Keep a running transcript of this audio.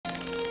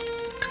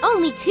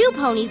Only 2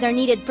 ponies are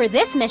needed for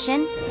this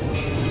mission.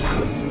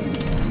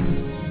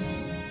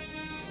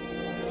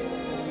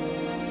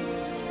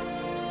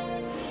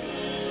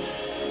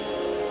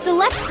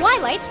 Select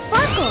Twilight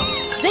Sparkle.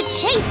 The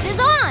chase is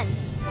on!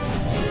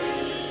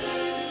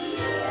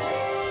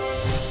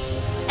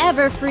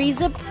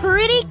 Everfree's a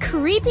pretty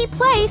creepy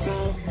place.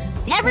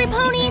 Every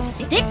pony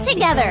stick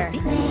together.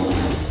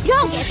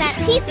 Go get that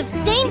piece of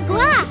stained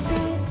glass.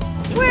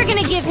 We're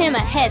gonna give him a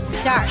head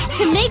start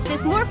to make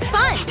this more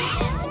fun.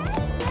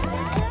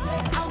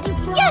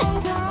 Yes!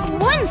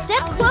 1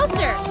 step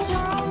closer.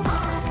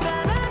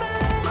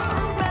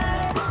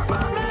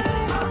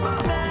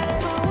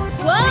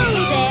 Whoa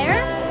there!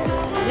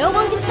 No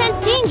one can sense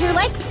danger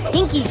like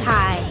Pinkie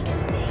Pie.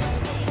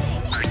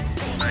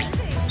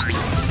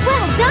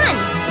 Well done!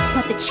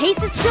 But the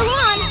chase is still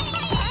on.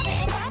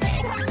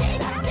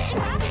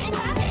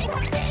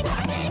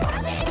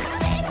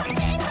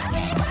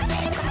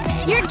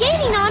 You're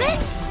gaining on it.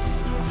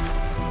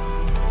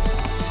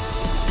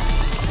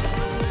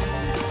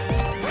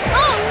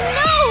 Oh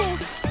no!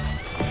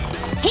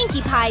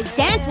 Pinkie Pie's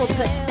dance will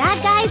put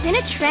bad guys in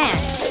a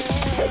trance.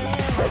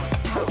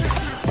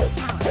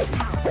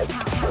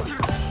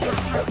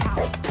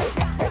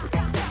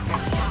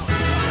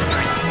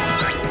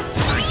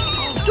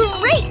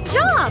 Great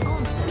job!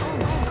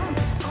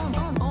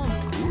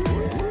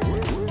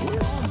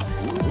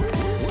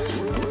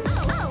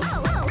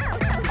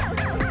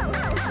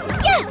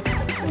 Yes!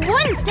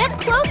 1 step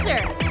closer!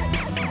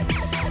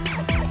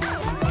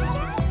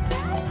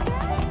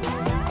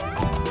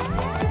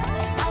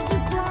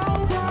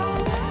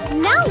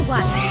 Now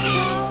what?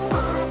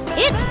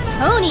 It's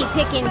pony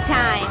picking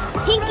time!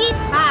 Pinkie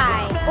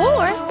Pie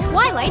or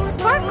Twilight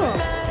Sparkle.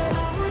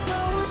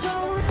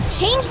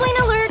 Changeling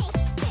alert!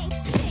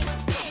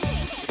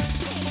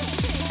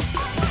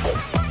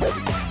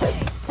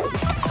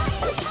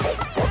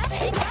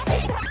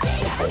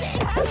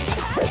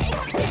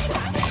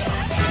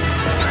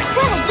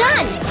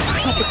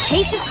 But the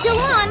chase is still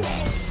on.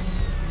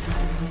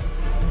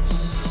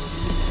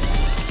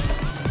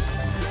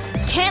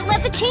 Can't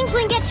let the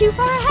changeling get too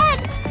far ahead.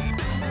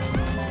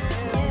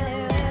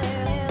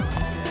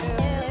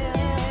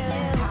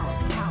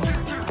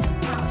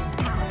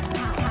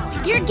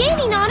 You're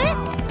gaining on it.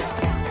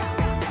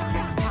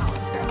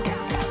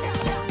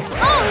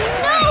 Oh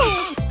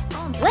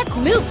no! Let's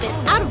move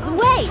this out of the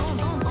way.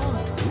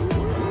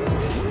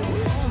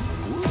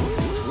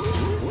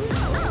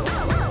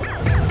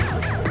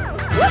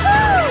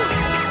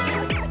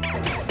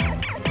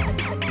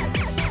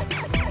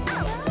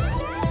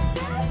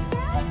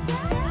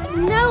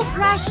 No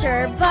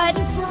pressure, but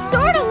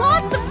sort of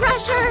lots of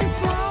pressure.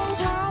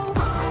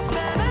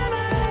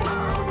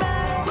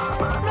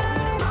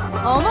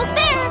 Almost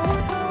there.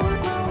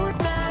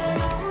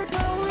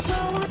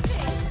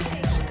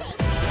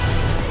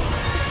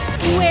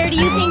 Where do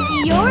you think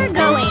you're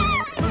going?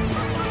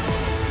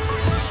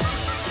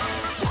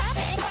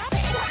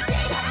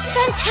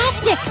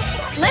 Fantastic!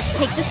 Let's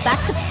take this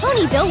back to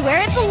Ponyville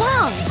where it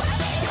belongs.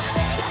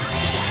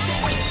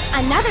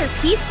 Another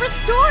piece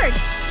restored.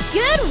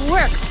 Good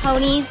work,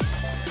 ponies!